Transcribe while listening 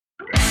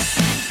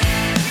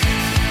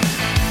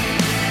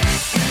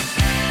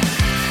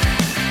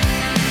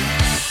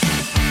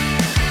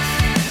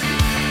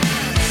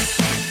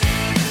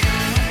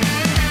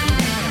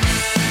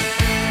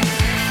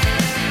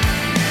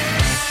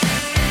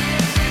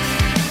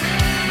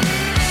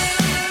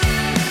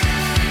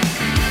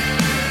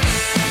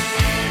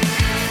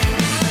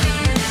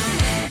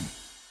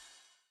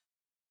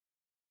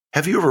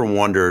Have you ever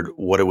wondered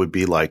what it would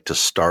be like to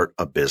start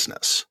a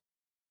business?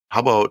 How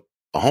about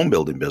a home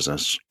building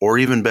business? Or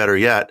even better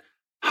yet,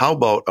 how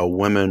about a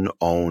women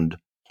owned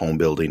home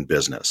building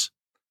business?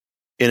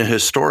 In a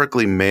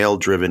historically male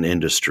driven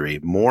industry,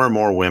 more and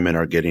more women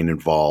are getting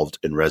involved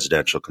in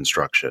residential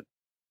construction.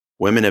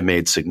 Women have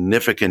made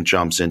significant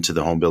jumps into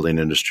the home building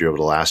industry over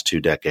the last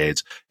 2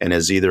 decades, and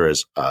as either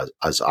as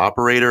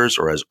operators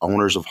or as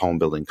owners of home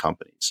building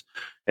companies.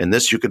 And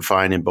this you could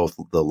find in both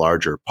the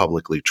larger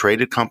publicly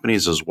traded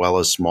companies as well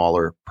as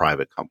smaller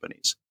private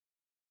companies.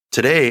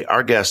 Today,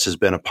 our guest has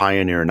been a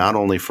pioneer not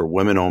only for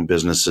women-owned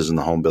businesses in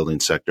the home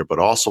building sector, but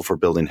also for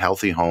building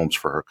healthy homes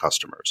for her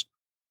customers.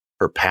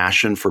 Her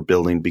passion for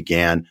building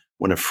began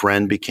when a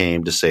friend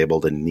became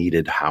disabled and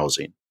needed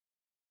housing.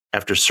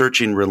 After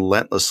searching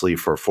relentlessly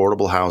for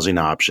affordable housing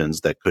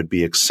options that could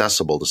be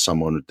accessible to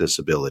someone with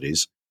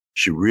disabilities,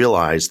 she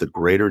realized the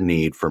greater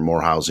need for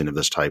more housing of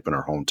this type in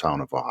her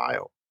hometown of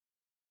Ohio.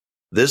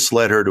 This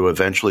led her to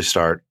eventually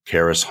start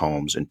Charis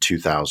Homes in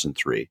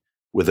 2003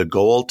 with a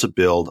goal to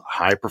build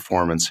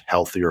high-performance,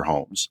 healthier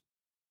homes.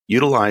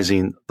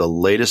 Utilizing the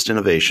latest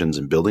innovations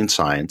in building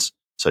science,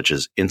 such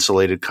as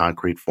insulated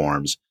concrete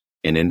forms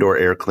and indoor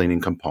air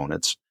cleaning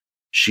components,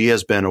 she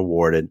has been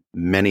awarded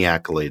many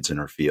accolades in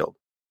her field.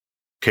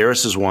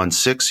 Charis has won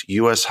 6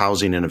 U.S.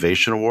 Housing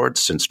Innovation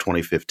Awards since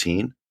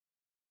 2015,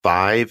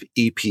 5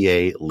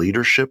 EPA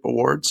Leadership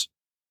Awards,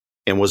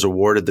 and was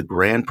awarded the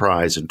grand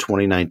prize in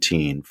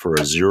 2019 for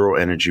a zero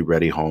energy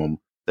ready home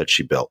that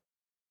she built.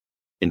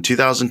 In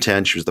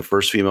 2010, she was the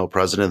first female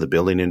president of the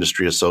Building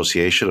Industry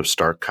Association of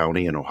Stark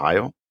County in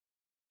Ohio.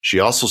 She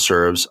also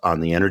serves on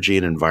the Energy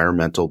and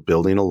Environmental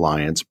Building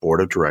Alliance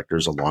Board of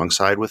Directors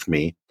alongside with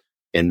me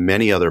and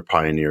many other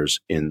pioneers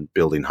in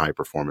building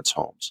high-performance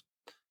homes.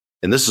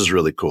 And this is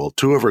really cool.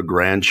 2 of her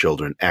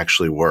grandchildren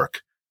actually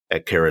work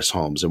at Charis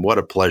Homes, and what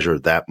a pleasure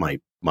that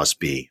must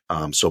be.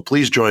 So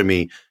please join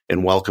me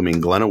in welcoming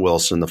Glenna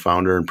Wilson, the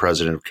founder and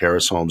president of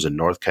Charis Homes in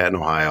North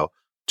Canton, Ohio,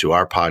 to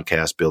our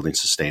podcast, Building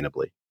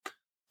Sustainably.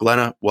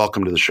 Glenna,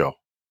 welcome to the show.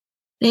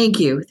 Thank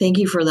you. Thank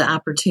you for the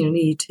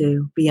opportunity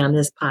to be on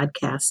this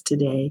podcast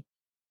today.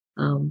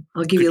 I'll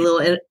give you a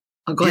little.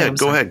 Go ahead.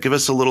 Go ahead. Give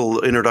us a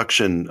little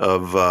introduction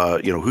of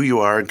who you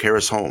are in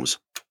Charis Homes.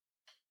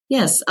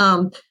 Yes.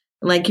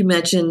 Like you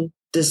mentioned,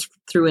 just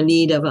through a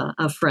need of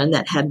a friend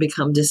that had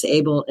become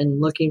disabled and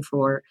looking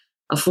for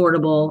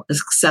affordable,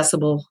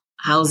 accessible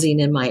housing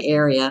in my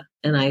area,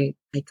 and I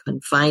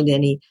couldn't find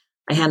any.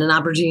 I had an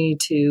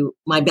opportunity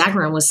my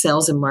background was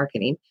sales and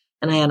marketing,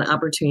 and I had an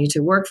opportunity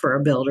to work for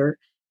a builder,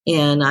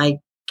 and I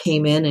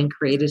came in and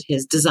created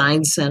his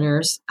design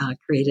centers,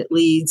 created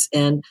leads,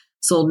 and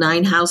sold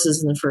 9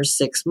 houses in the first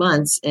 6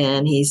 months.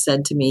 And he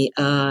said to me,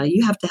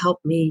 you have to help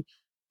me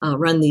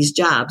run these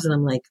jobs. And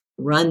I'm like,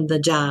 run the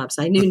jobs.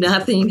 I knew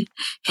nothing.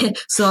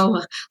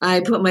 So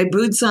I put my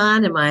boots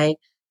on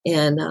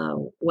and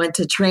went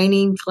to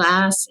training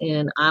class.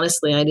 And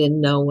honestly, I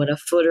didn't know what a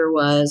footer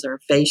was or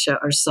fascia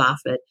or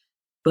soffit.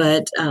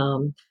 But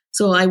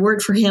so I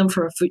worked for him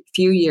for a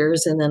few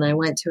years. And then I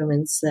went to him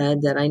and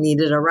said that I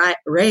needed a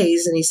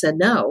raise. And he said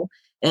no.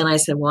 And I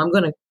said, well, I'm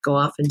going to go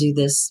off and do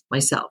this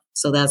myself.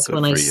 So that's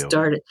when I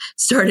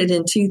started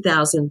in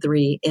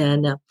 2003.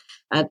 And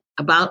at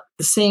about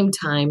the same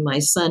time, my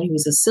son,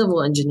 who's a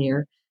civil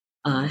engineer,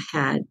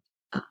 had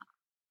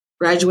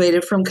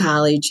graduated from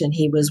college, and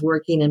he was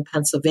working in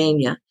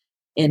Pennsylvania.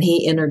 And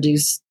he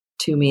introduced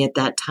to me at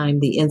that time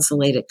the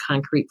insulated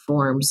concrete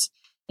forms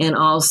and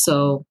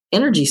also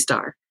Energy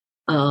Star.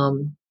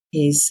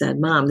 He said,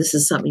 Mom, this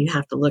is something you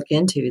have to look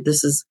into.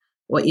 This is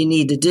what you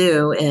need to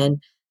do.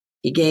 And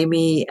he gave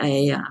me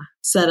a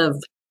set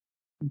of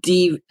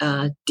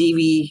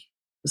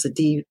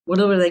what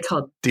were they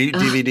called?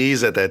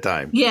 DVDs at that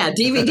time. Yeah,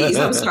 DVDs.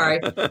 I'm sorry.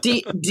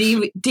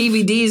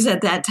 DVDs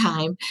at that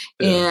time.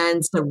 Yeah.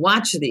 And said,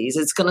 watch these.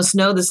 It's going to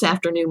snow this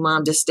afternoon,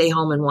 Mom. Just stay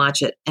home and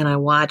watch it. And I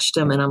watched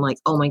them, and I'm like,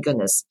 oh my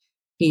goodness,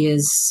 he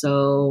is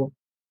so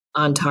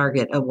on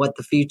target of what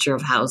the future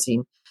of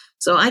housing.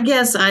 So I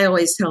guess I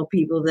always tell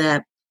people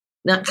that,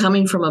 not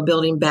coming from a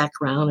building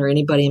background or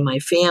anybody in my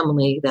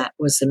family that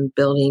was in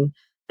building,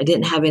 I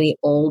didn't have any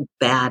old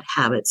bad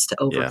habits to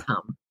overcome.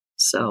 Yeah.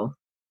 So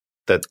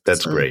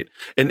that's great.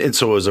 And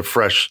so it was a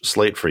fresh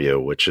slate for you,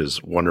 which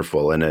is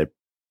wonderful. And I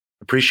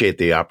appreciate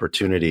the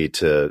opportunity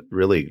to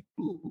really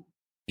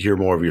hear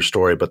more of your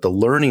story, but the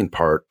learning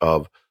part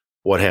of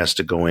what has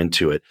to go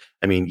into it.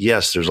 I mean,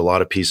 yes, there's a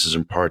lot of pieces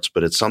and parts,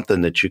 but it's something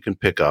that you can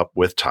pick up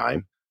with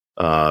time.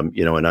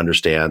 And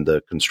understand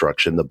the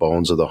construction. The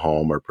bones of the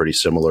home are pretty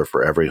similar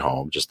for every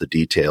home, just the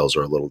details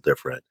are a little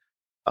different.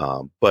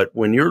 But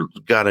when you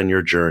got on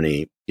your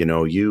journey,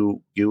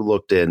 you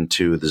looked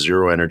into the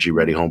Zero Energy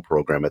Ready Home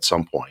program at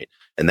some point,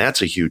 and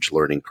that's a huge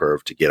learning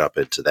curve to get up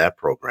into that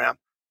program.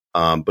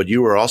 But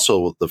you were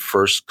also the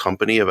first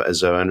company,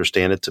 as I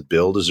understand it, to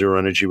build a Zero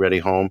Energy Ready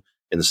home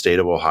in the state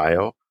of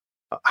Ohio.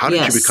 How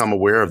did you become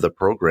aware of the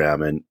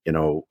program, and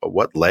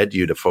what led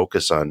you to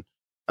focus on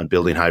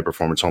building high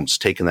performance homes,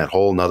 taking that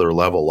whole nother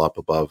level up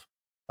above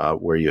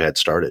where you had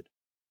started?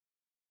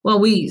 Well,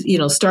 we,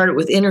 started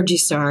with Energy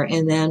Star,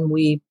 and then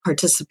we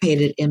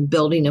participated in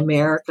Building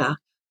America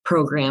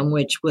program,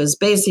 which was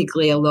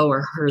basically a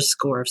lower HERS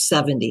score of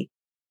 70.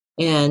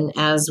 And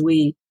as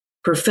we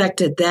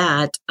perfected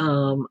that,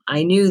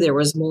 I knew there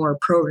was more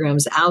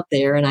programs out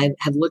there, and I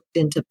had looked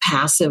into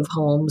passive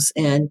homes.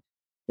 And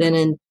then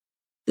in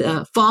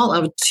the fall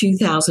of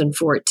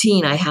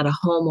 2014, I had a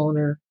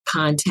homeowner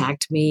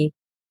contact me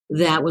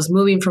that was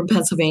moving from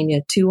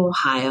Pennsylvania to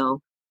Ohio,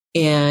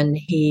 and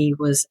he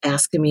was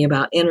asking me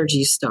about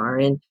Energy Star.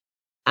 And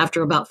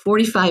after about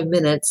 45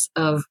 minutes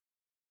of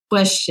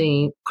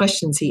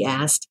questions he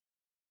asked,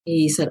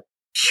 he said,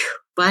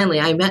 finally,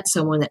 I met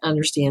someone that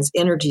understands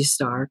Energy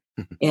Star.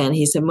 And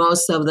he said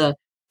most of the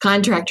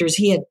contractors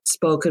he had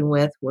spoken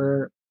with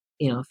were,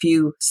 a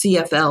few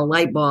CFL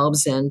light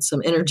bulbs and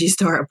some Energy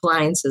Star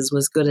appliances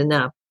was good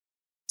enough.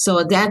 So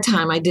at that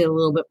time, I did a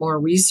little bit more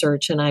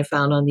research, and I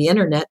found on the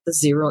internet the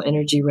Zero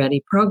Energy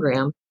Ready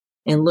program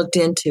and looked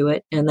into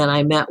it. And then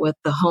I met with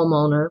the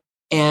homeowner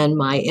and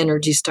my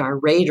Energy Star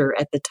rater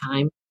at the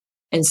time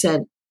and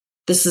said,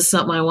 this is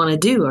something I want to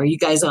do. Are you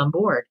guys on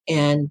board?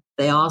 And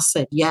they all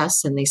said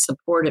yes, and they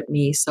supported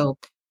me. So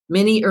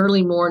many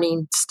early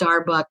morning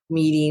Starbucks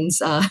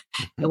meetings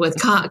with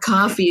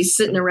coffee,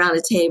 sitting around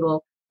a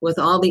table with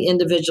all the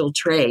individual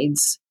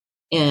trades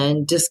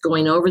and just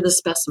going over the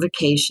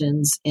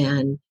specifications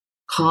and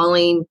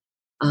calling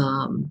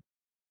and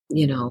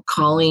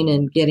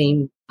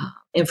getting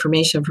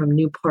information from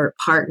new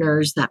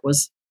partners. That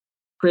was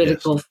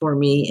critical for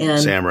me.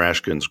 And Sam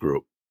Rashkin's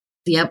group.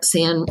 Yep,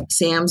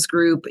 Sam's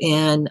group.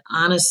 And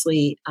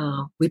honestly,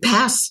 we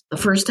passed the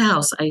first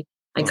house. I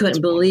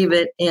couldn't believe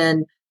it.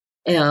 And,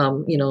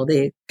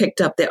 they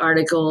picked up the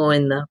article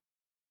in a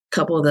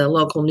couple of the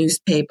local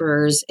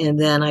newspapers. And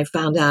then I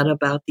found out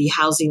about the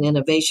Housing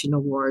Innovation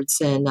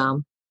Awards. And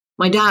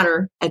my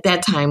daughter at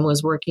that time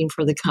was working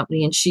for the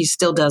company, and she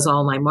still does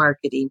all my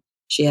marketing.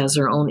 She has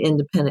her own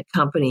independent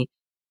company.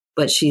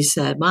 But she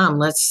said, Mom,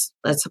 let's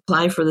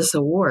apply for this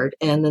award.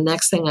 And the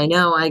next thing I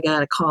know, I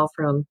got a call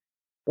from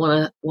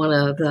one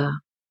of the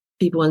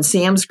people in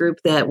Sam's group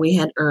that we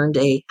had earned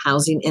a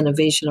Housing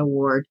Innovation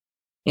Award,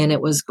 and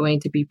it was going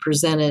to be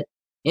presented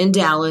in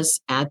Dallas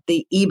at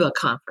the EBA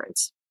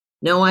conference.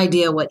 No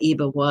idea what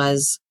EBA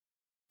was,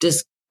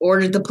 just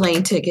ordered the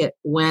plane ticket,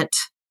 went,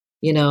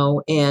 in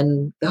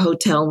the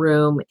hotel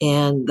room.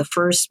 And the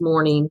first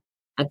morning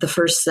at the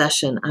first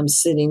session, I'm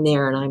sitting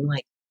there and I'm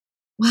like,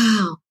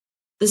 wow,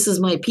 this is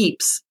my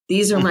peeps.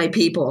 These are my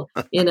people,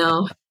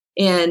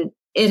 and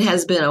it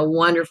has been a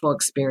wonderful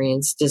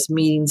experience just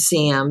meeting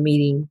Sam,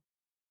 meeting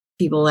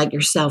people like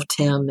yourself,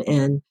 Tim,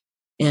 and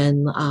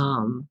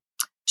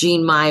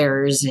Gene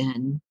Myers,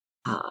 and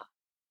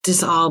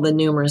just all the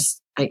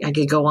numerous, I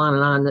could go on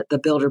and on, the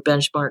Builder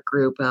Benchmark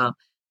group.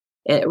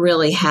 It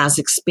really has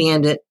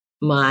expanded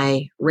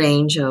my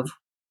range of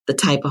the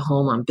type of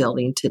home I'm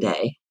building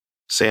today.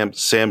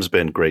 Sam's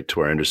been great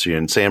to our industry,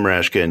 and Sam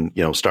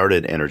Rashkin,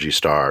 started Energy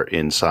Star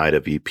inside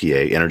of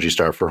EPA, Energy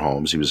Star for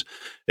Homes. He was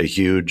a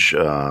huge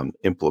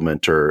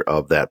implementer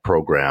of that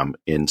program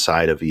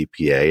inside of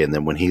EPA. And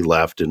then when he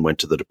left and went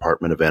to the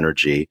Department of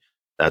Energy,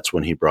 that's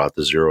when he brought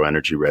the Zero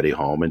Energy Ready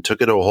home and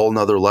took it to a whole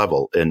nother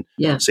level. And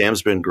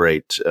Sam's been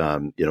great,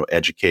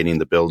 educating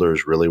the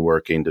builders, really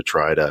working to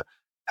try to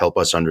help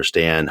us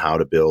understand how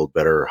to build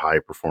better high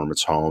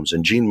performance homes.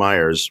 And Gene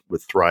Myers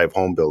with Thrive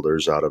Home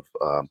Builders out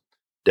of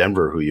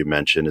Denver, who you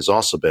mentioned, has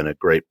also been a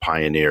great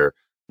pioneer,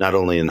 not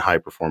only in high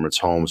performance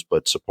homes,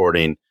 but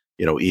supporting,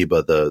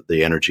 EBA,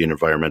 the Energy and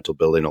Environmental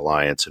Building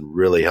Alliance, and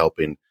really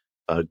helping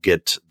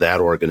get that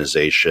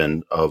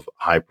organization of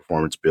high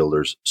performance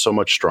builders so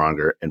much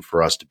stronger, and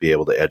for us to be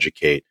able to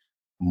educate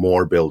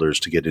more builders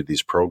to get into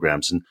these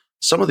programs. And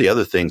some of the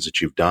other things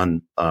that you've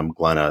done,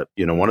 Glenna,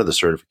 one of the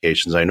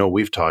certifications, I know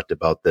we've talked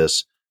about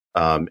this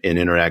in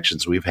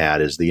interactions we've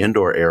had, is the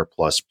Indoor Air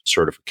Plus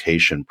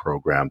certification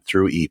program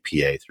through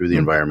EPA, through the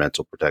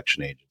Environmental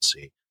Protection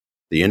Agency.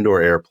 The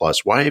Indoor Air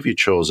Plus, why have you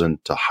chosen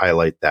to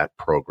highlight that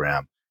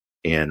program?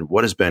 And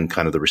what has been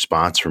kind of the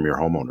response from your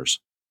homeowners?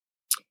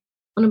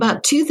 In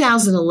about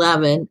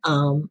 2011,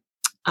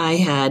 I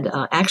had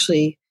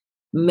actually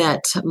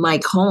met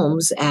Mike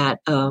Holmes at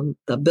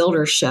the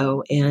Builder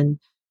Show, and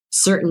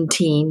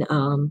Certainteen,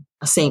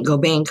 a St.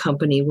 Gobain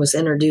company, was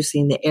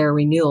introducing the air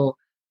renewal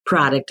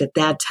product at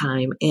that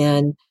time.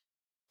 And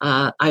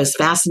I was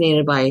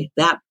fascinated by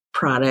that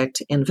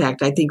product. In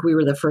fact, I think we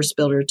were the first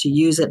builder to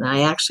use it, and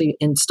I actually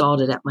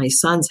installed it at my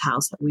son's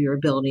house that we were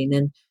building.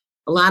 And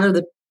a lot of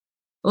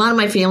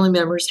my family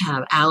members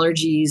have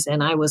allergies,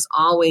 and I was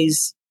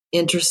always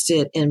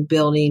interested in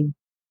building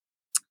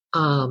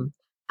a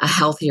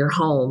healthier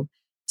home.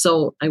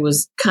 So I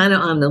was kind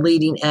of on the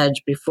leading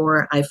edge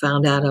before I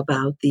found out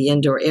about the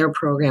indoor air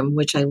program,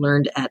 which I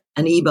learned at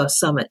an EBA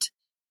summit.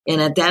 And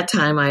at that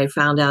time, I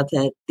found out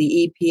that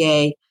the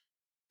EPA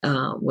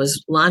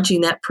was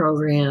launching that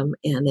program,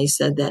 and they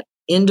said that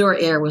indoor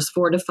air was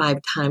 4 to 5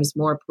 times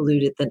more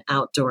polluted than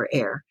outdoor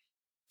air.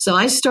 So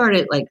I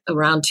started like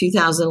around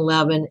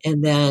 2011,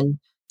 and then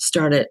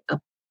started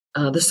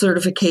the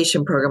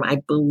certification program, I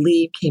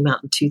believe, came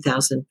out in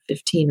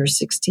 2015 or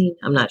 16.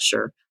 I'm not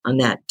sure on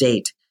that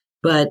date,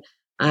 but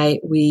I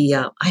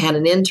had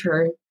an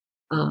intern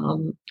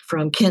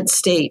from Kent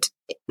State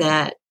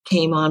that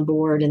came on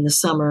board in the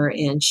summer,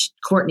 and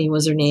Courtney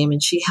was her name,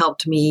 and she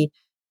helped me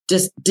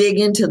just dig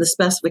into the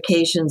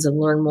specifications and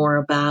learn more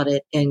about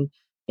it. And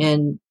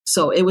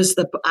so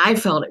I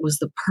felt it was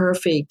the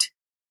perfect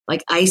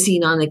like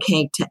icing on the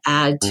cake to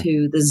add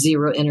to the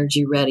Zero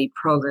Energy Ready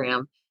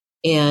program.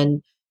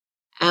 And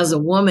as a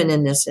woman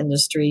in this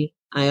industry,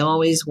 I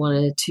always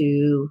I'm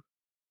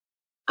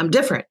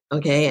different.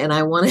 Okay. And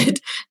I wanted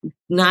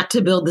not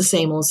to build the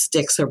same old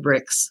sticks or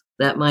bricks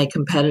that my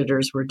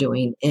competitors were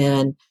doing.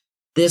 And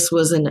this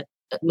was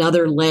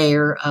another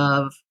layer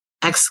of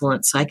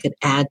excellence I could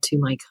add to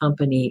my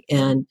company.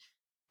 And,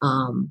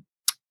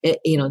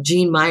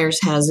 Gene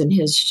Myers has in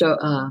his show,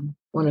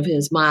 one of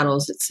his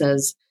models, it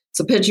says, it's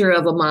a picture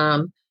of a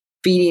mom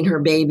feeding her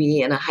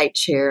baby in a high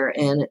chair.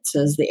 And it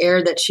says, the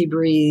air that she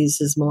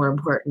breathes is more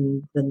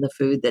important than the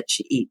food that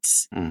she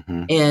eats.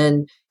 Mm-hmm.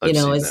 And,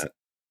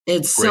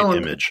 it's great so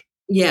image.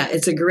 Yeah,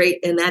 it's a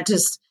great, and that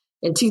just,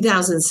 in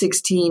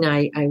 2016,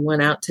 I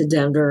went out to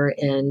Denver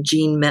and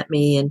Gene met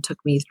me and took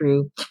me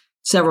through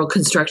several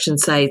construction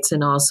sites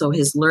and also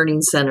his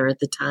learning center at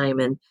the time.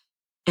 And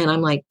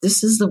I'm like,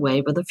 this is the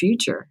wave of the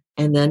future.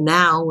 And then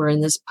now we're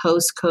in this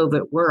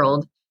post-COVID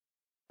world.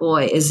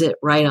 Boy, is it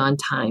right on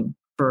time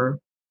for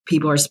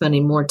people are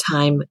spending more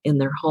time in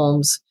their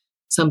homes.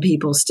 Some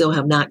people still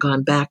have not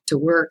gone back to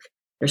work.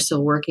 They're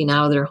still working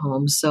out of their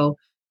homes. So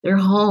their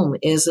home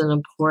is an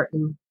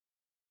important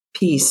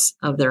piece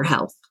of their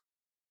health.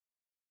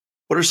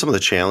 What are some of the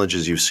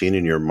challenges you've seen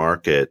in your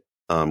market,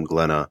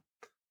 Glenna,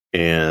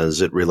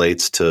 as it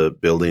relates to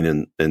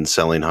building and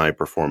selling high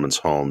performance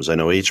homes? I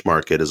know each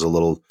market is a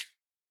little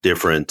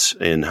different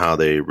in how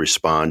they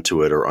respond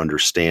to it or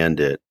understand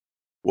it.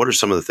 What are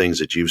some of the things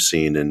that you've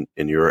seen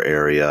in your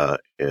area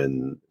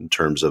in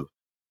terms of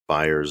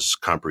buyers'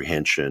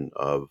 comprehension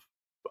of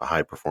a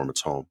high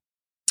performance home?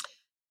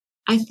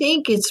 I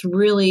think it's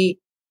really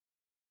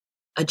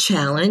a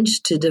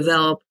challenge to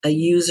develop a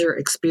user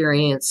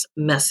experience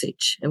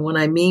message. And what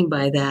I mean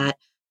by that,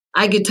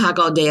 I could talk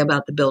all day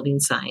about the building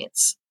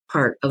science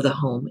part of the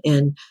home,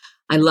 and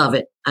I love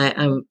it. I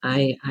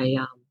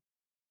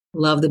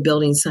love the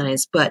building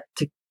science, but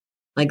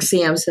like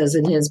Sam says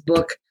in his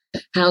book,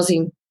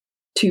 Housing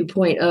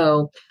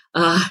 2.0,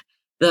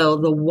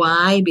 the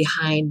why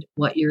behind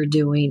what you're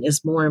doing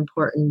is more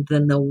important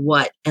than the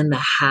what and the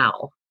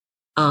how.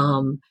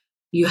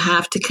 You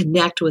have to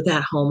connect with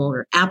that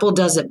homeowner. Apple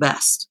does it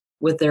best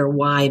with their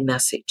why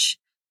message.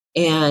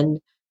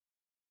 And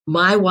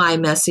my why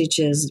message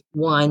is,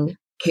 one,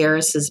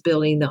 Karis is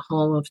building the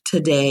home of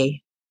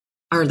today,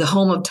 or the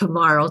home of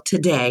tomorrow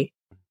today.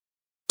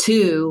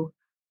 Two,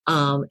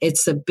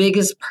 it's the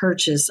biggest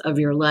purchase of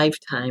your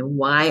lifetime.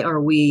 Why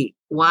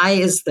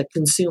is the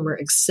consumer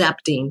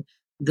accepting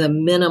the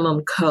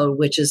minimum code,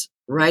 which is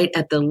right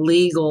at the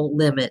legal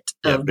limit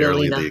of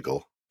barely building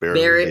legal.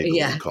 Barely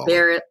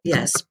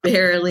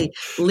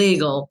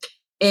legal.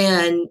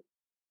 And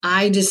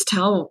I just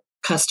tell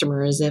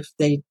customers, if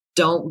they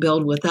don't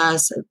build with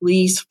us, at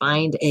least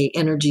find a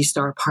Energy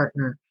Star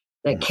partner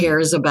that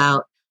cares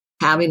about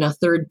having a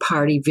third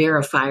party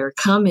verifier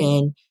come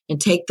in and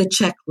take the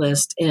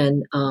checklist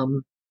and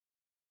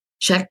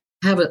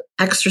have an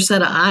extra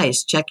set of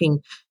eyes checking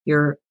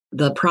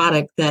the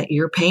product that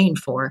you're paying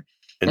for.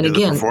 And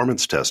again, the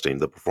performance testing.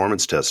 The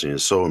performance testing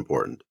is so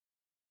important.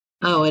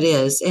 Oh, it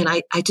is. And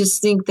I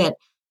just think that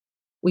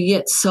we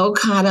get so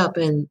caught up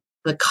in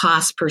the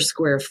cost per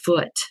square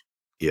foot.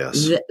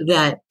 Yes.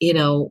 That,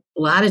 a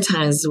lot of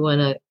times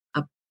when a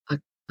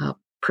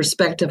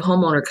prospective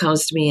homeowner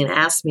comes to me and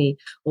asks me,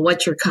 well,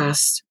 what's your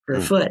cost per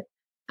foot?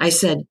 I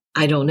said,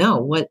 I don't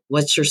know.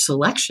 What's your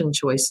selection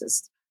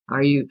choices?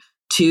 Are you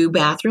 2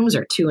 bathrooms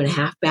or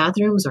 2.5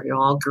 bathrooms? Are you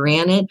all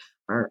granite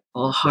or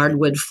all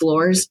hardwood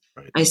floors?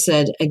 Right. I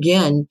said,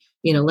 again,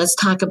 let's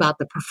talk about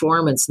the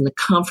performance and the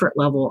comfort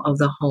level of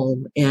the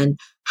home and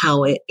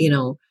how it,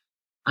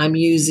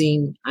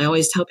 I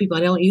always tell people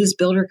I don't use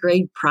builder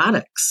grade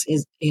products.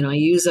 I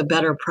use a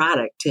better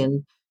product.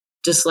 And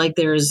just like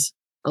there's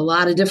a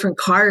lot of different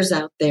cars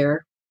out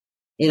there,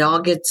 it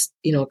all gets,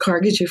 a car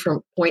gets you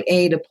from point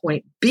A to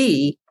point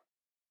B.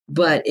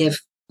 But if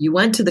you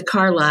went to the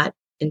car lot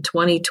in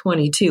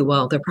 2022,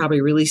 well, they're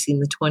probably releasing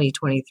the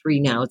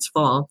 2023 now, it's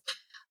fall,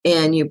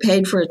 and you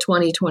paid for a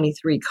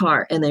 2023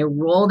 car and they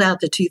rolled out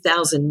the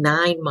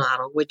 2009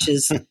 model, which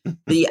is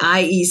the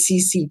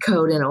IECC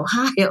code in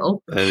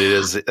Ohio.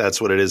 And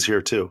that's what it is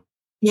here too.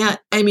 Yeah.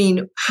 I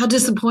mean, how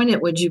disappointed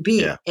would you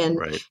be? Yeah,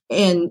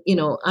 and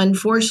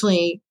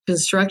unfortunately,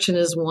 construction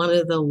is one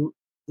of the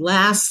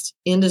last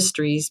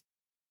industries.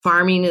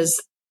 Farming is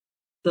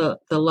the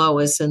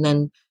lowest, and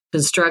then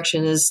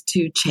construction is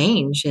to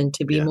change and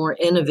to be more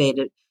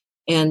innovative.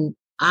 And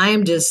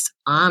I'm just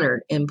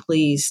honored and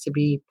pleased to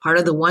be part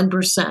of the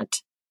 1%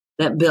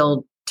 that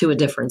build to a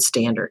different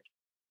standard.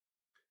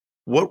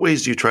 What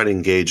ways do you try to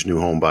engage new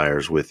home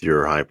buyers with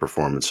your high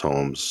performance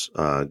homes,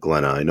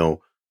 Glenna? I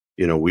know,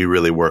 we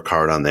really work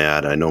hard on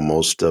that. I know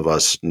most of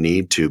us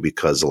need to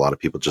because a lot of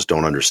people just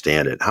don't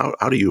understand it.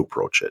 How do you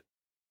approach it,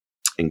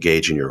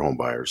 engaging your home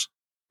buyers?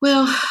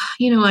 Well,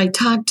 I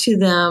talk to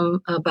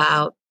them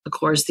about, of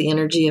course, the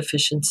energy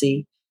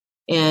efficiency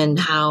and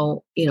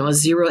how, a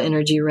zero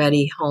energy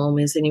ready home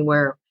is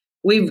anywhere.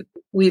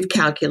 We've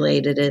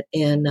calculated it,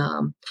 and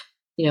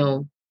you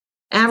know,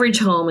 average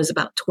home is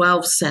about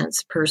 12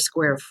 cents per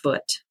square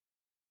foot,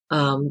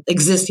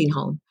 existing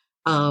home,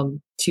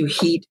 to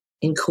heat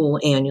and cool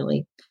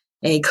annually.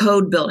 A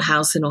code built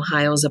house in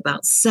Ohio is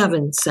about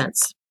 7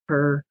 cents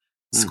per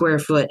square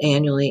foot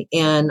annually,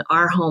 and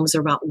our homes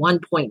are about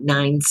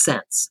 1.9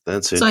 cents.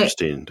 That's So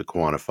interesting to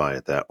quantify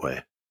it that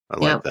way. I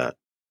yeah, like that.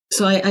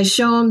 so I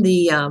show them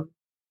the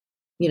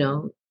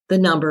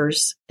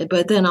numbers,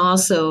 but then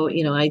also,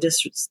 I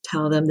just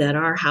tell them that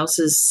our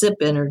houses sip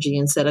energy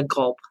instead of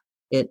gulp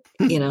it,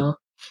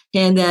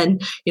 and then,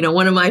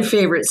 one of my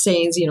favorite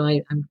sayings,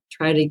 I'm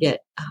trying to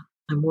get,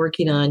 I'm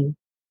working on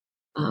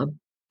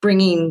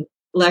bringing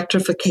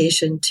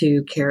electrification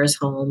to Kara's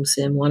homes.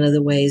 And one of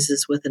the ways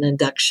is with an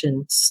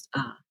induction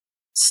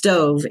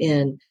stove.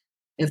 And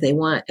if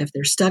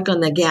they're stuck on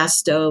the gas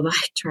stove, I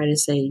try to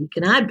say, you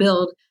cannot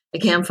build a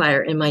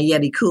campfire in my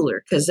Yeti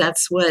cooler, because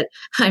that's what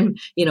I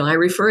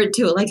refer it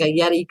to it like a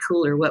Yeti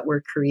cooler, what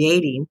we're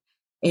creating.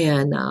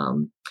 And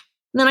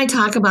then I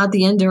talk about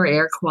the indoor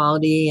air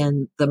quality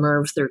and the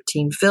MERV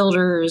 13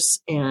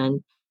 filters,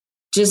 and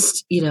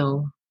just,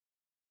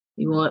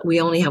 we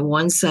only have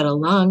one set of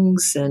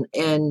lungs,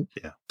 and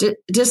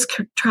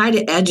just try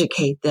to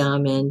educate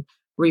them and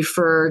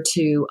refer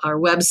to our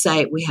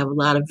website. We have a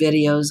lot of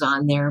videos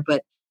on there,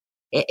 but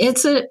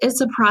it's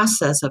a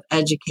process of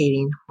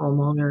educating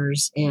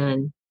homeowners,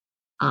 and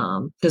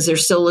because they're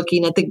still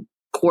looking at the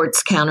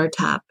quartz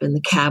countertop and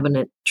the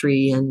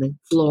cabinetry and the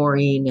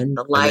flooring and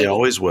the lighting. And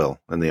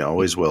they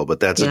always will.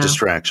 But that's a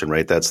distraction,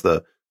 right? That's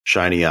the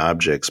shiny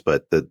objects.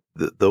 But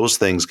those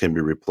things can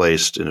be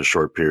replaced in a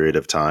short period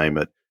of time.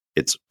 But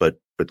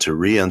to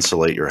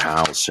re-insulate your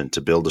house and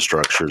to build the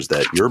structures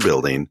that you're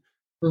building,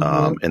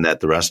 and that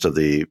the rest of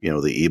the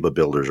EBA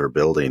builders are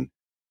building,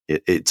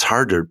 it's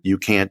hard you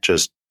can't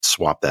just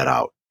swap that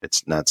out.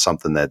 It's not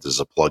something that is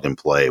a plug and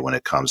play when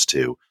it comes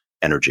to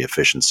energy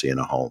efficiency in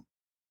a home.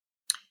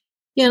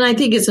 Yeah, and I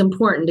think it's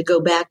important to go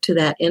back to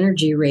that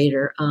energy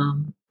rater.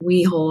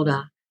 We hold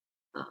a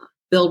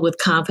Build with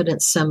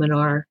Confidence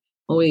seminar.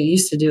 Well, we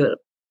used to do it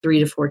 3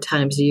 to 4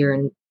 times a year,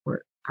 and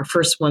our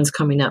first one's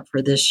coming up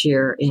for this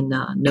year in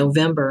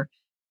November.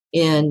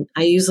 And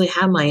I usually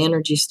have my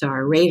Energy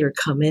Star rater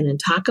come in and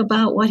talk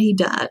about what he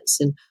does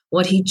and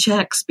what he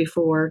checks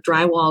before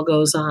drywall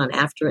goes on,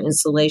 after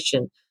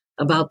insulation,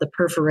 about the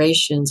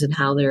perforations and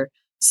how they're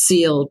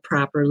sealed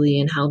properly,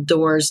 and how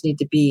doors need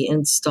to be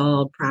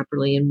installed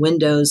properly and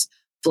windows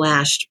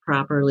flashed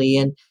properly.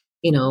 And,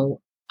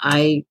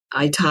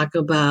 I talk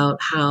about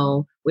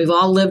how we've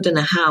all lived in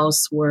a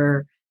house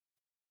where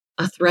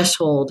a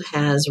threshold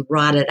has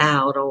rotted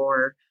out,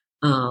 or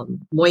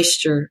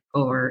moisture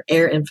or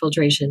air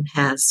infiltration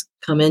has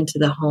come into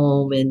the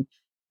home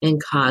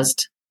and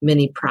caused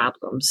many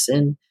problems.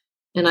 And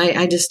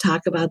I just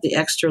talk about the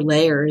extra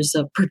layers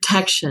of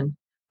protection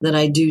that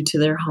I do to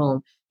their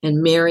home,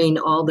 and marrying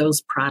all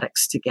those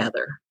products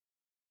together.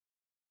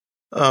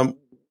 Can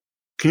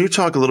you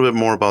talk a little bit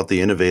more about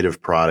the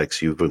innovative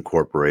products you've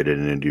incorporated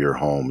into your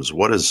homes?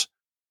 What has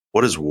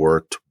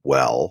worked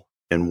well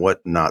and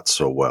what not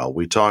so well?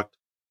 We talked,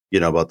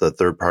 about the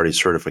third-party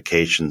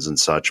certifications and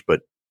such,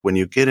 but when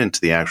you get into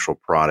the actual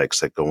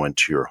products that go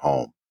into your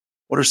home,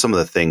 what are some of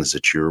the things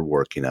that you're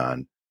working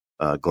on,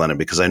 Glenna?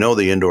 Because I know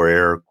the indoor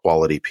air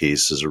quality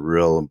piece is a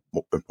real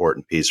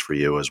important piece for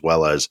you, as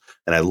well as,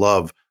 and I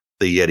love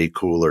the Yeti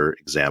cooler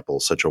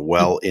example, such a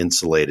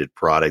well-insulated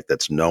product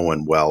that's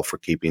known well for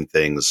keeping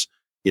things,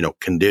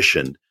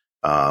 conditioned.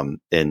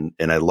 And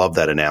I love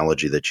that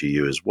analogy that you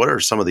use. What are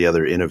some of the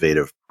other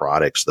innovative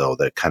products, though,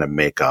 that kind of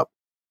make up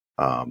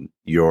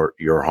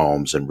your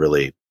homes, and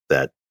really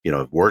that,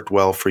 have worked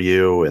well for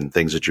you, and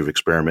things that you've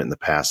experimented in the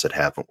past that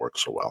haven't worked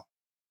so well?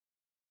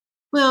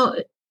 Well,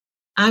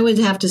 I would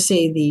have to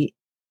say the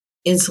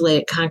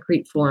insulated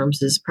concrete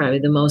forms is probably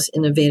the most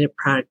innovative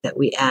product that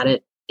we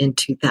added in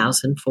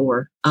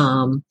 2004.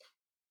 I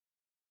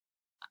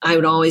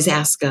would always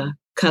ask a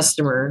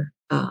customer,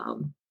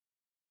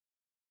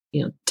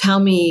 tell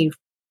me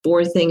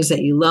 4 things that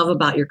you love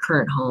about your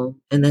current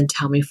home, and then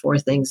tell me 4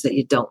 things that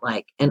you don't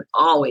like. And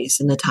always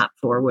in the top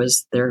 4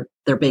 was their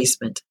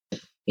basement.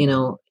 In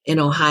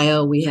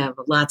Ohio, we have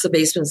lots of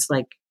basements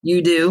like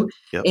you do.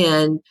 Yep.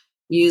 And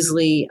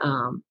usually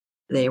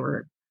they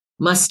were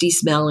musty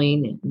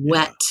smelling and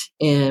wet.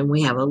 And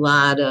we have a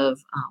lot of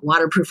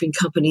waterproofing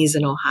companies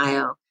in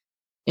Ohio.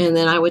 And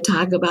then I would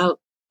talk about,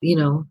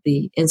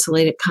 the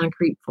insulated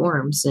concrete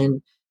forms,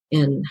 and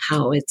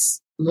how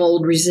it's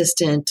mold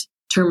resistant,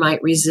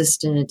 termite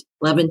resistant,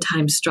 11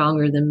 times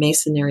stronger than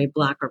masonry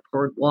block or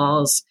poured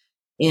walls,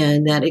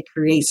 and that it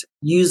creates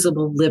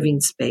usable living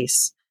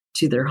space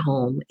to their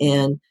home.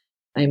 And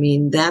I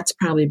mean, that's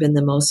probably been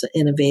the most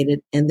innovative.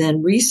 And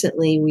then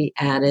recently we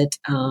added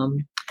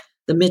the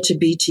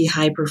Mitsubishi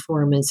High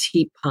Performance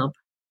Heat Pump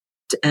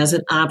as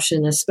an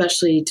option,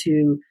 especially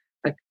to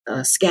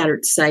a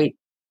scattered site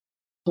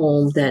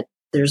home that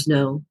there's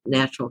no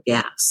natural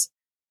gas.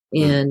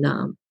 And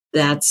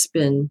that's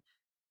been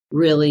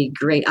really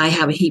great. I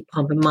have a heat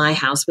pump in my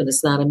house, but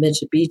it's not a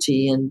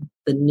Mitsubishi. And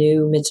the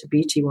new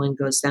Mitsubishi one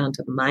goes down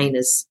to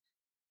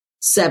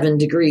 -7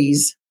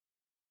 degrees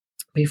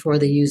before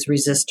they use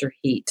resistor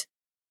heat.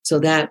 So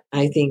that,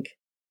 I think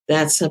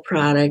that's a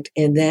product.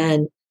 And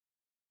then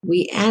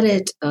we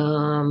added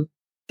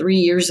 3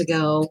 years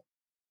ago,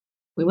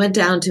 we went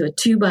down to a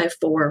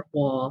 2x4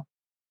 wall.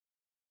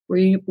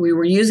 We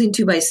were using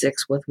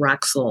 2x6 with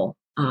Roxol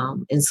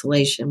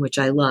insulation, which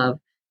I love.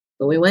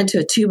 But we went to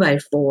a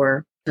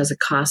 2x4 because it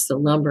costs the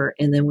lumber.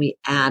 And then we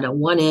add a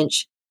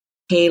 1-inch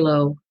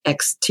Halo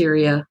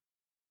Xterra,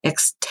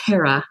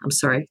 I'm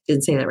sorry,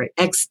 didn't say that right,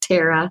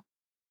 Xterra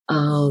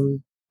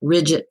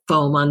rigid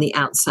foam on the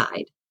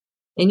outside.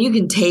 And you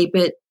can tape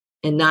it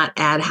and not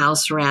add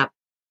house wrap.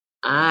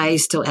 I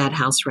still add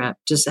house wrap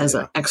just as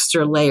an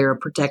extra layer of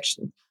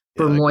protection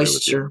for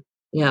moisture.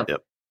 Yep.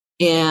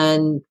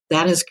 And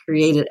that has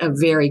created a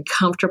very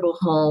comfortable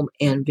home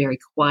and very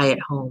quiet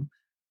home.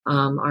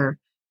 Our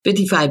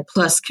 55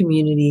 plus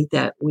community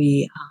that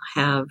we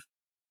have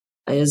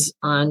is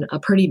on a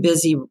pretty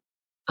busy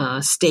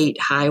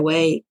state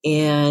highway.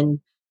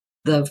 And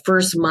the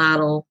first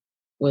model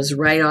was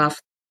right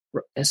off,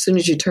 as soon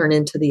as you turn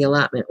into the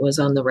allotment, was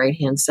on the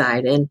right-hand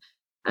side. And,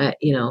 a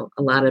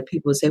lot of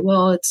people say,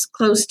 well, it's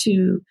close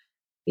to,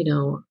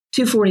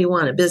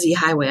 241, a busy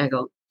highway. I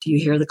go, do you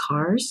hear the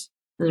cars?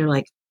 And they're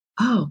like,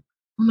 oh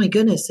my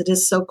goodness, it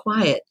is so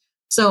quiet.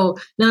 So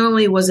not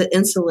only was it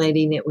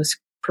insulating, it was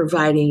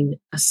providing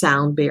a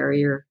sound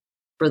barrier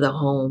for the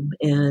home.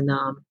 And,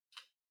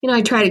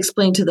 I try to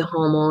explain to the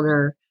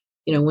homeowner,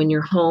 when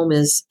your home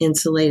is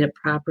insulated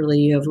properly,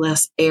 you have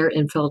less air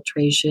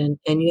infiltration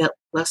and you have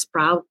less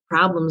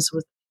problems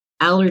with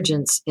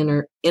allergens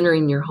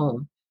entering your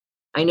home.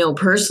 I know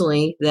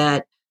personally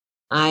that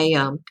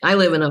I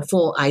live in a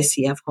full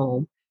ICF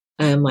home,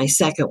 and my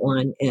second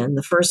one, and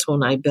the first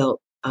one I built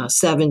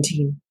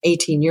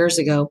 18 years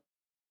ago.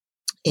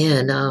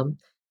 And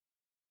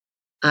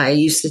I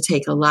used to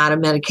take a lot of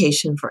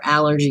medication for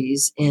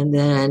allergies, and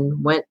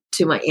then went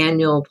to my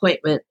annual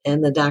appointment,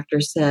 and the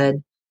doctor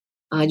said,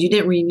 you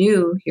didn't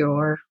renew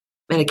your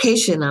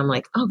medication. I'm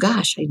like, oh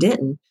gosh, I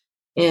didn't.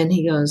 And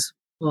he goes,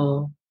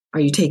 well, are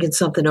you taking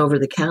something over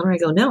the counter? I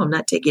go, no, I'm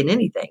not taking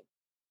anything.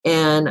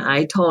 And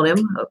I told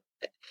him,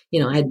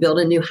 I had built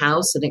a new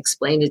house and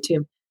explained it to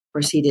him. Of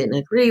course, he didn't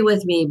agree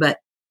with me, but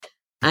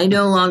I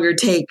no longer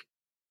take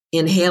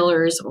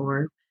inhalers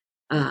or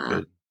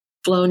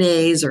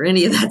Flonase or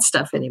any of that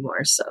stuff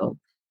anymore. So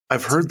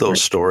I've heard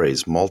those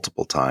stories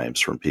multiple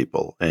times from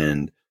people,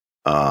 and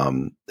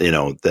and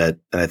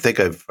I think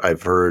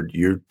I've heard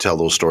you tell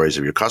those stories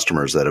of your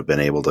customers that have been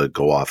able to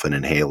go off an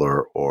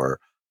inhaler or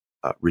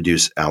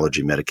reduce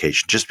allergy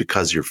medication just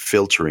because you're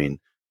filtering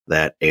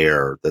that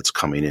air that's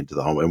coming into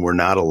the home, and we're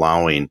not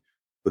allowing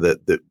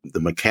the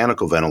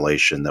mechanical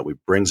ventilation that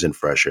brings in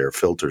fresh air,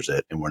 filters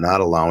it, and we're not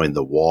allowing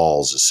the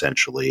walls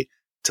essentially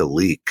to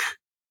leak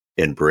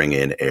and bring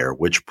in air,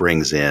 which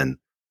brings in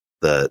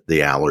the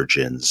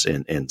allergens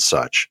and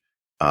such.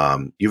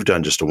 You've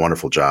done just a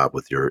wonderful job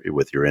with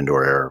your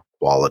indoor air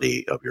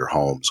quality of your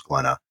homes,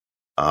 Glenna.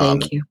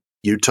 Thank you.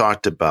 You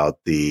talked about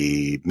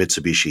the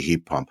Mitsubishi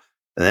heat pump,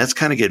 and that's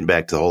kind of getting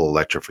back to the whole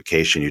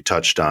electrification. You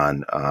touched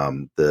on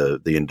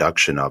the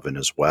induction oven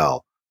as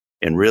well.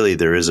 And really,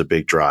 there is a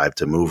big drive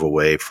to move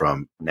away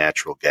from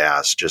natural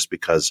gas just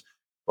because,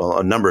 well,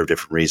 a number of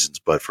different reasons.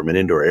 But from an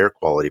indoor air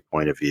quality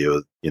point of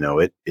view,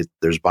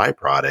 there's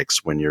byproducts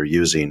when you're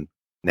using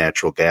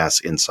natural gas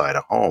inside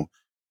a home.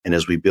 And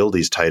as we build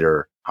these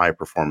tighter, high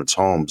performance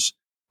homes,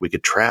 we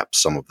could trap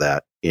some of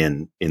that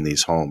in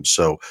these homes.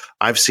 So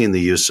I've seen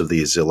the use of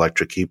these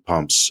electric heat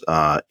pumps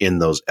in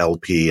those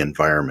LP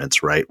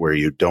environments, right, where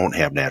you don't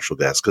have natural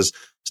gas, because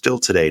still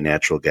today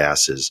natural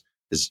gas is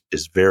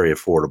very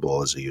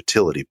affordable as a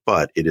utility,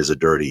 but it is a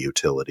dirty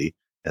utility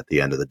at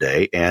the end of the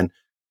day, and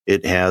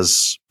it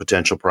has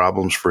potential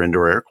problems for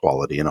indoor air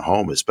quality in a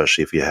home,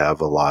 especially if you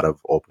have a lot of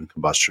open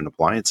combustion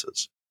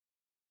appliances.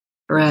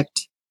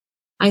 Correct.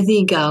 I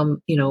think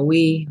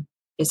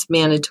it's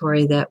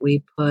mandatory that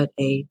we put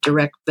a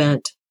direct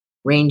vent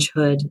range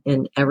hood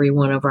in every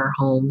one of our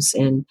homes,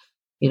 and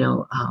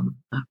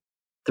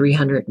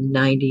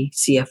 390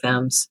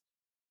 CFMs.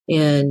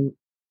 And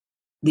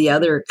the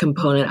other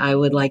component I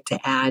would like to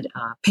add,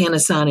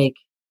 Panasonic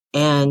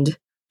and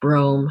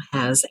Brome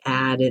has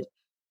added,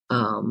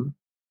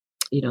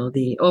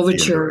 the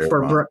Overture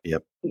for Brome.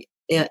 Yep.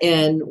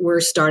 And we're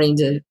starting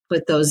to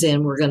put those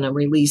in. We're going to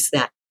release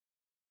that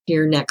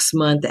here next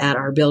month at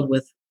our Build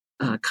with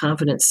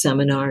Confidence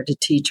seminar to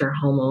teach our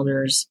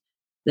homeowners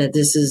that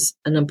this is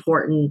an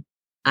important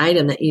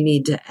item that you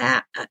need to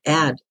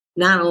add.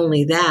 Not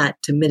only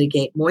that, to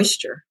mitigate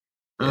moisture.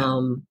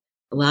 Yeah.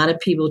 A lot of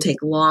people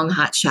take long,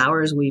 hot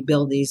showers. We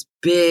build these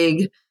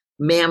big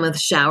mammoth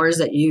showers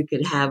that you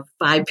could have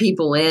 5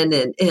 people in,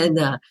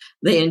 and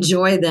they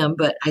enjoy them.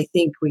 But I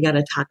think we got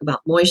to talk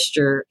about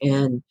moisture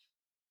and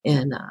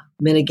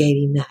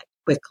mitigating that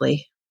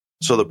quickly.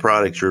 So the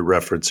products you're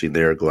referencing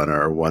there, Glenna,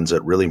 are ones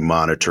that really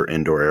monitor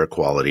indoor air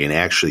quality and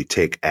actually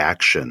take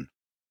action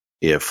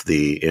if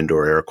the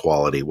indoor air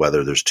quality,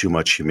 whether there's too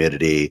much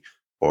humidity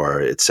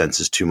or it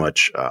senses too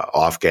much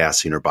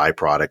off-gassing or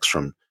byproducts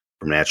from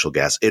natural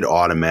gas, it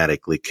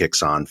automatically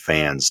kicks on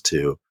fans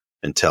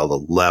until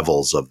the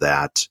levels of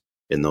that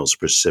in those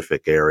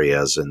specific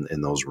areas and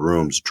in those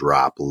rooms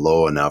drop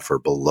low enough or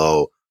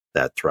below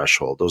that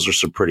threshold. Those are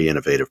some pretty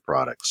innovative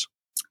products.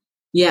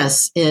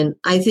 Yes, and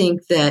I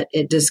think that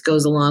it just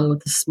goes along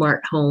with the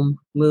smart home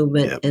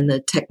movement and the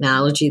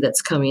technology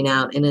that's coming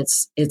out, and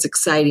it's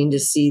exciting to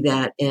see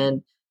that.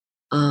 And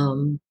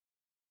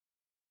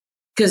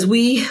because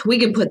we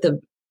can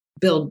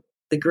build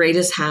the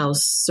greatest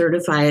house,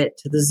 certify it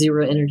to the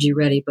zero energy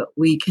ready, but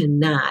we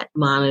cannot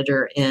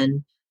monitor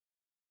and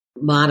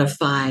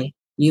modify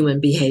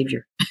human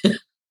behavior.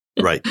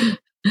 Right.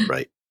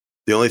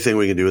 The only thing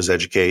we can do is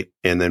educate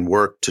and then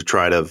work to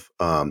try to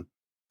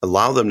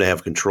allow them to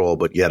have control,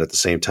 but yet at the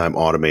same time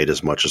automate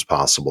as much as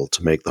possible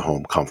to make the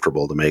home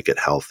comfortable, to make it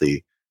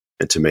healthy,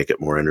 and to make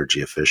it more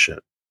energy efficient.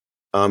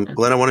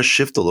 Glenn, I want to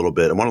shift a little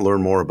bit. I want to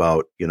learn more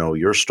about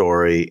your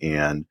story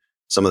and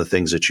some of the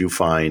things that you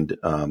find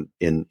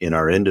in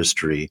our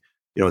industry.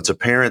 It's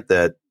apparent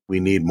that we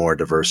need more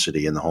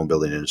diversity in the home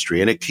building industry,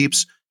 and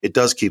it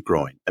does keep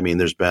growing. I mean,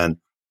 there's been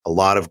a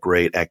lot of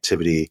great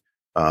activity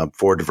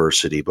for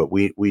diversity, but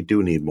we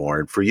do need more.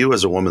 And for you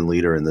as a woman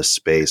leader in this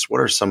space,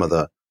 what are some of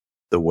the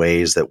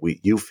ways that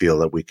you feel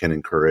that we can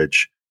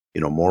encourage,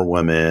 more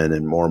women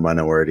and more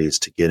minorities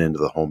to get into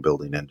the home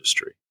building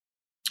industry?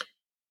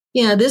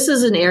 Yeah, this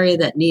is an area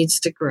that needs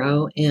to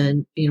grow.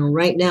 And,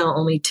 right now,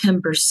 only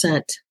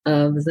 10%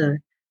 of the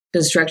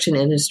construction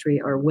industry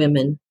are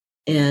women.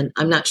 And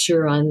I'm not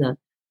sure on the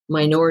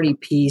minority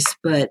piece,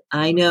 but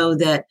I know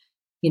that,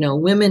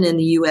 women in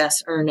the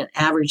U.S. earn an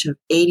average of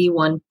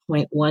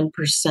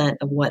 81.1%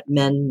 of what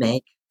men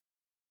make.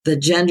 The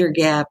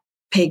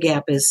pay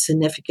gap is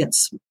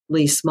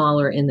significantly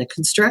smaller in the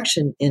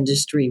construction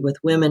industry, with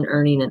women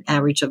earning an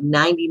average of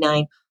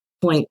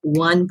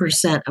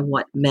 99.1% of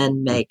what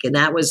men make. And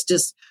that was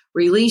just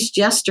released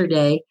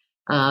yesterday.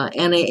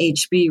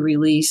 NAHB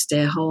released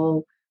a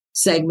whole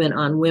segment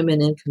on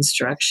women in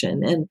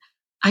construction. And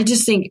I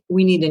just think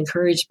we need to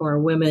encourage more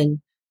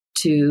women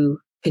to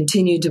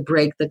continue to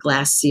break the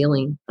glass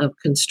ceiling of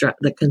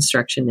the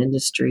construction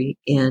industry,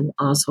 and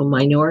also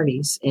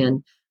minorities.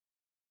 And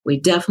we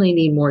definitely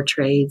need more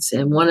trades.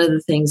 And one of the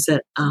things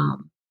that I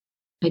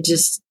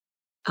just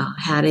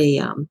had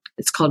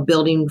it's called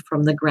Building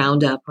from the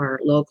Ground Up. Our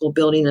local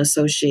building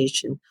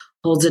association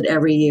holds it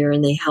every year,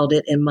 and they held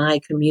it in my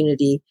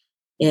community.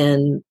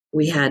 And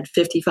we had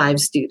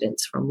 55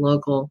 students from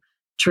local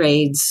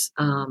trades,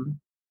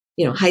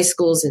 high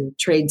schools and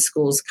trade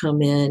schools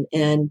come in.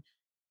 And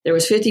there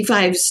was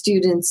 55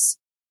 students,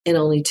 and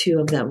only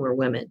 2 of them were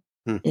women.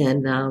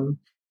 And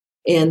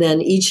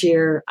then each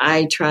year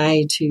I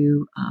try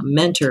to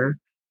mentor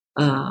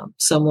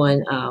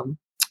someone.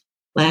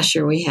 Last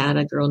year we had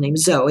a girl named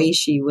Zoe.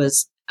 She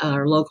was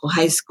our local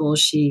high school.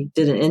 She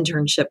did an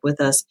internship with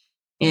us,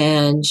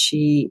 and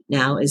she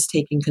now is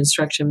taking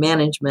construction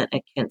management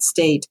at Kent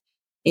State,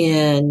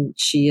 and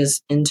she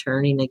is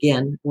interning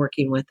again,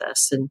 working with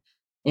us.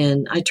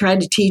 And I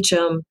tried to teach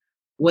them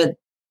what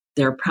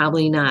they're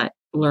probably not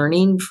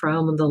learning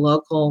from the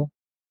local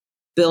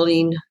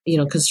building,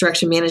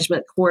 construction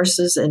management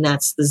courses, and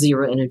that's the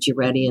Zero Energy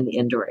Ready and the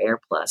Indoor Air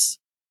Plus.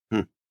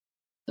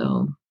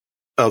 So,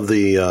 of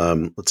the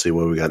let's see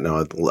what we got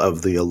now.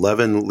 Of the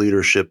 11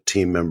 leadership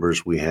team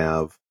members we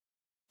have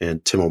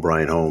in Tim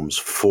O'Brien Homes,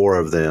 4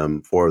 of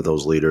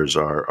those leaders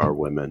are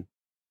women,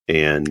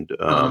 and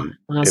awesome.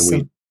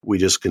 And we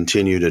just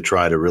continue to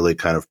try to really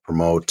kind of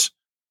promote,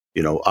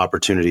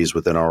 opportunities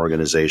within our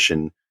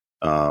organization.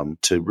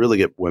 To really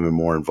get women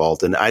more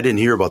involved. And I didn't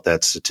hear about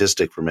that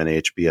statistic from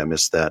NAHB. I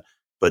missed that.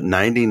 But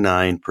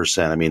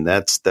 99%, I mean,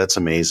 that's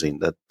amazing.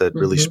 That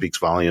really speaks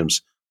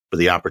volumes for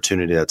the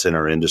opportunity that's in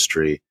our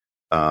industry,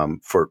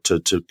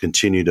 to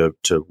continue to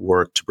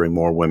work to bring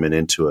more women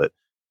into it.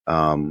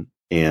 And,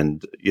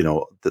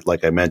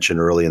 like I mentioned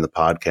early in the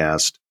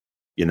podcast,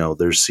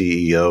 there's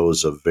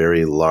CEOs of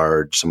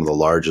some of the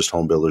largest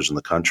home builders in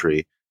the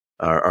country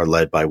are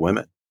led by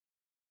women.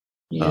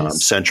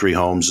 Yes. Century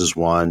Homes is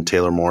one.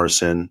 Taylor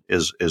Morrison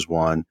is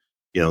one.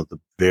 The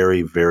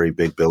very, very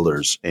big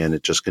builders, and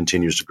it just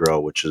continues to grow,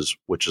 which is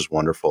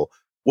wonderful.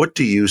 What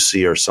do you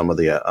see are some of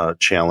the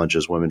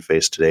challenges women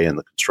face today in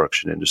the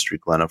construction industry,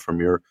 Glenna,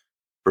 from your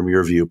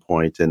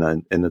viewpoint?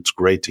 And it's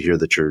great to hear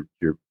that you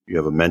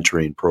have a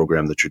mentoring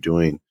program that you're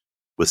doing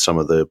with some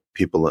of the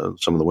people,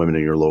 some of the women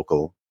in your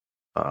local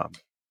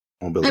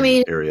home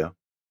building area.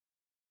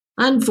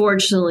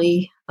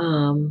 Unfortunately,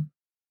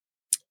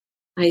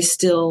 I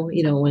still,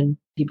 when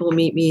people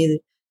meet me,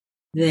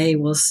 they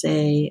will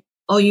say,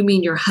 "Oh, you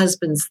mean your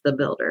husband's the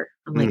builder?"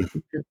 I'm like,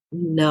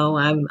 "No,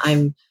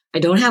 I'm I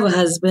don't have a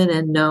husband,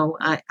 and no,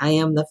 I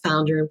am the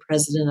founder and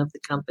president of the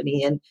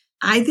company. And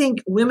I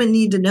think women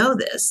need to know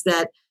this,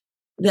 that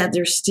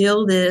there's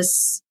still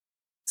this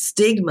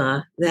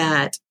stigma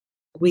that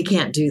we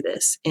can't do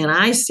this. And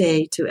I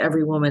say to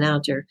every woman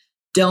out there,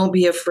 don't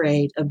be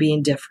afraid of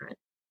being different.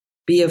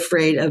 Be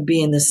afraid of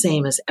being the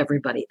same as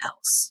everybody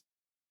else,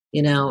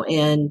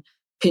 and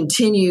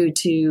continue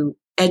to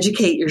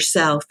educate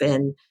yourself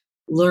and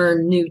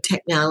learn new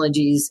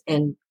technologies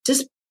and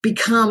just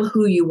become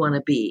who you want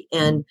to be.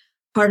 And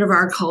part of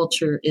our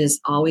culture is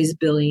always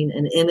building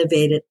an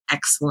innovative,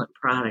 excellent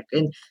product.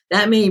 And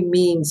that may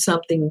mean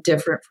something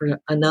different for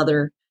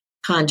another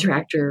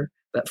contractor,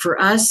 but for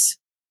us,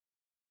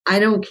 I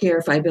don't care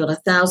if I build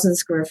 1,000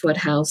 square foot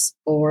house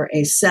or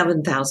a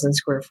 7,000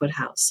 square foot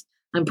house.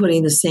 I'm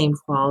putting the same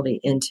quality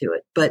into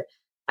it. But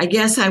I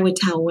guess I would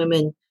tell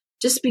women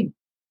just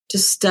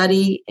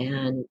study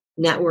and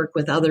network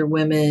with other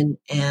women.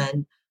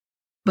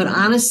 But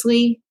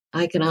honestly,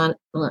 I can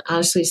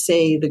honestly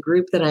say the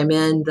group that I'm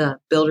in, the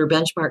Builder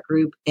Benchmark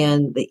group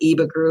and the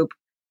EBA group,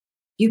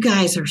 you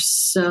guys are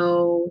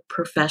so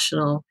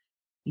professional.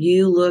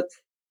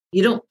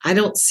 I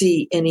don't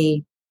see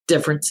any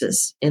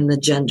differences in the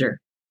gender,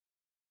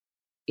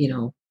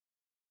 and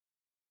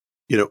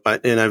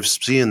I've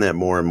seen that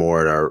more and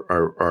more at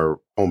our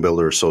home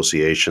builder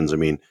associations. I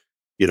mean,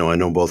 I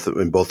know both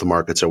the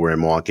markets that we're in,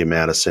 Milwaukee and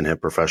Madison,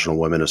 have professional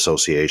women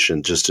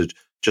associations just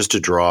to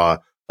draw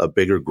a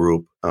bigger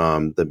group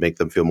that make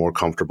them feel more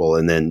comfortable,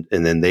 and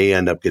then they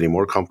end up getting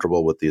more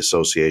comfortable with the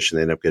association.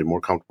 They end up getting more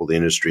comfortable with the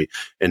industry,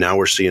 and now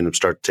we're seeing them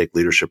start to take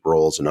leadership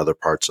roles in other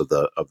parts of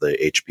the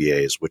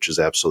HBAs, which is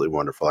absolutely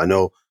wonderful. I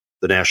know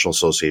the National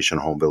Association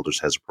of Home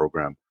Builders has a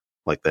program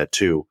like that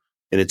too.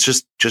 And it's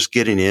just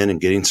getting in and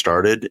getting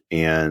started.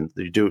 And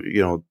you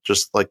do,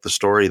 just like the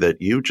story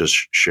that you just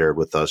shared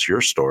with us,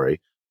 your story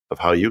of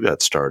how you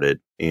got started.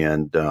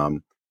 And,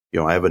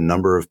 I have a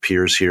number of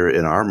peers here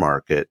in our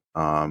market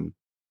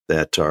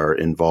that are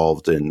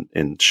involved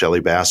in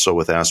Shelley Basso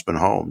with Aspen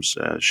Homes.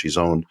 She's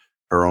owned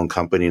her own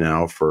company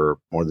now for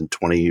more than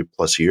 20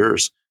 plus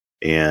years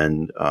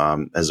and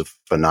has a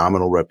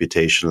phenomenal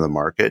reputation in the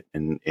market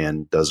and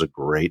builds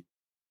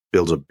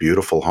a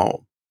beautiful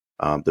home.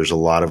 There's a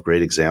lot of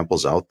great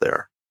examples out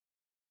there.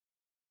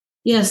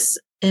 Yes.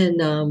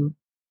 And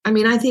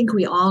I think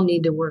we all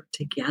need to work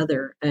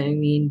together. I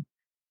mean,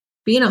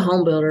 being a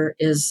home builder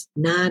is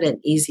not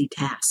an easy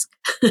task.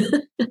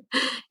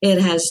 It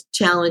has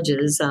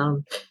challenges.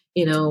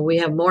 We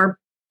have more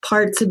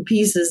parts and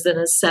pieces than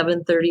a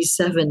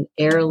 737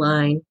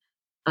 airplane.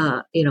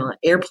 And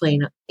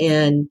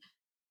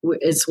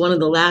it's one of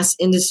the last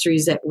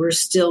industries that we're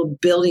still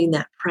building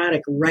that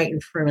product right in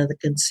front of the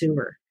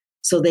consumer.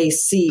 So they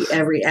see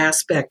every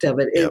aspect of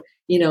it. Yep.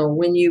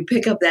 When you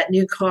pick up that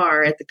new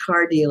car at the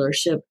car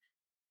dealership,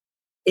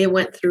 it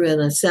went through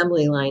an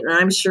assembly line. And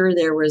I'm sure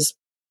there was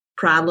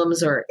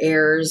problems or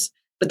errors,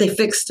 but they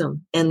fixed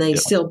them and they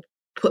still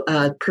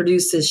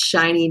produce this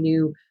shiny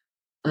new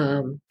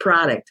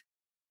product.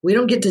 We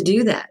don't get to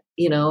do that.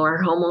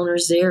 Our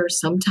homeowners there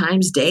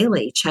sometimes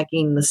daily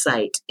checking the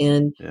site.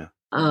 And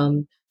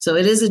so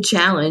it is a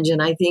challenge.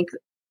 And I think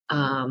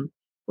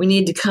we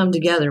need to come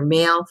together,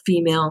 male,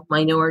 female,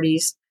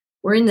 minorities.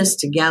 We're in this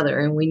together,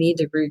 and we need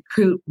to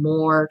recruit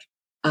more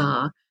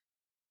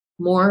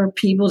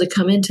people to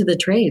come into the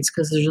trades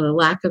because there's a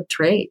lack of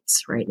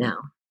trades right now.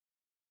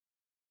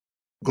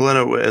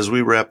 Glenna, as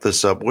we wrap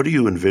this up, what do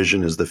you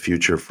envision as the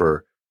future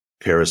for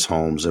Karas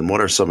Homes, and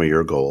what are some of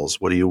your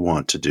goals? What do you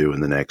want to do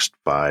in the next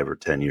 5 or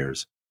 10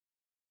 years?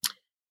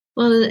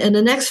 Well, in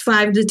the next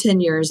 5 to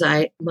 10 years,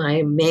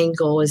 my main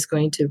goal is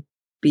going to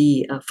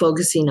be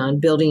focusing on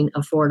building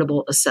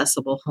affordable,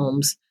 accessible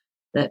homes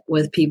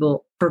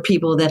for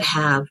people that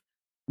have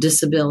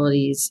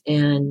disabilities.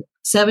 And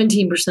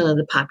 17% of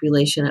the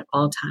population at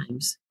all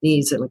times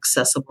needs an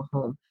accessible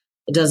home.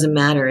 It doesn't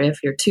matter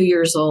if you're 2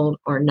 years old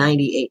or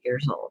 98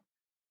 years old.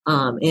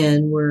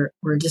 And we're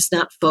just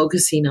not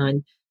focusing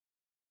on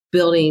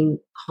building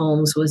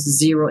homes with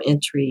zero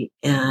entry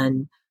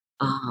and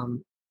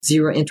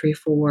zero entry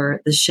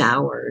for the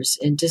showers,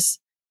 and just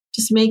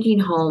making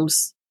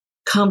homes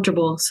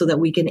comfortable so that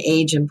we can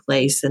age in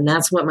place. And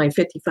that's what my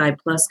 55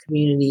 plus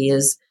community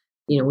is.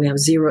 We have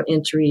zero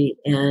entry,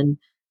 and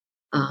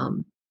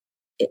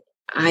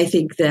I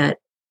think that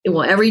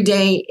every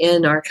day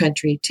in our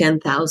country,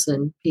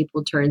 10,000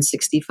 people turn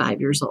 65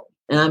 years old,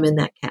 and I'm in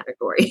that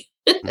category.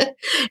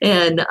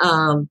 And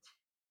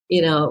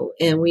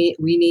and we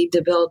need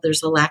to build.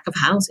 There's a lack of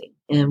housing,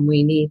 and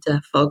we need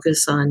to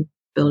focus on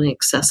building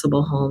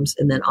accessible homes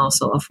and then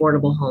also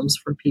affordable homes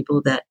for people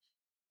that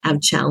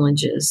have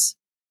challenges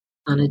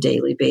on a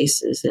daily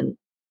basis. And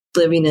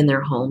living in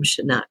their home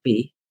should not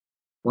be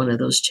one of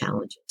those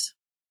challenges.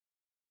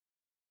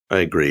 I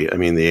agree. I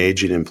mean, the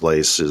aging in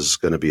place is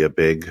going to be a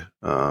big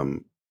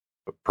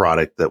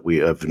product that we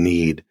have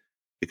need,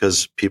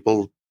 because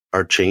people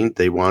are changed.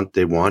 They want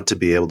to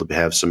be able to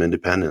have some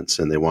independence,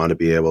 and they want to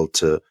be able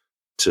to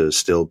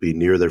still be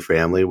near their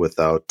family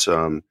without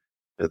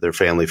their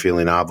family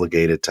feeling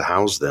obligated to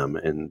house them.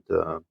 And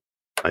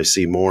I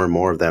see more and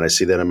more of that. I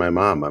see that in my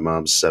mom. My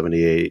mom's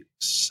 78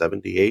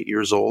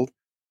 years old,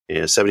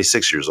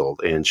 76 years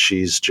old, and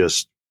she's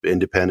just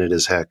independent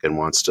as heck and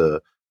wants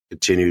to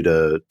continue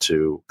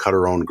to cut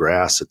her own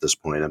grass at this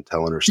point. I'm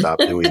telling her, stop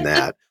doing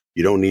that.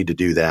 You don't need to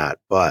do that.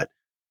 But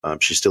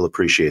she still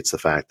appreciates the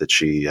fact that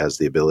she has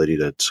the ability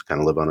to kind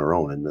of live on her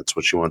own, and that's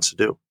what she wants to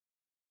do.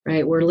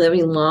 Right. We're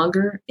living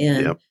longer,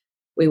 and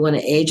we want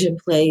to age in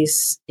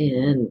place.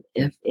 And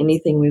if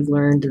anything we've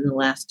learned in the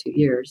last 2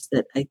 years,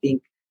 that I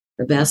think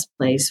the best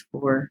place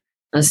for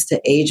us to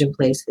age in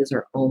place is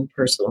our own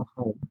personal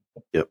home.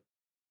 Yep.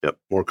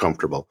 More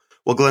comfortable.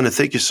 Well, Glenda,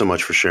 thank you so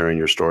much for sharing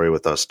your story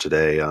with us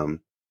today.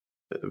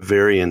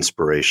 Very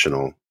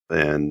inspirational.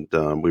 And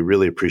we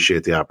really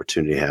appreciate the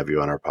opportunity to have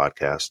you on our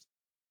podcast.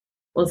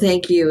 Well,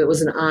 thank you. It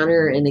was an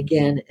honor. And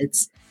again,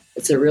 it's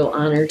a real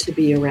honor to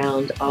be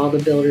around all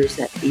the builders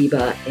at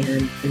EBA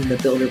and in the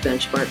Builder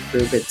Benchmark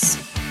Group. It's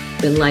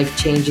been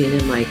life-changing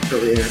in my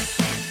career.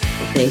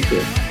 Well, thank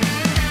you.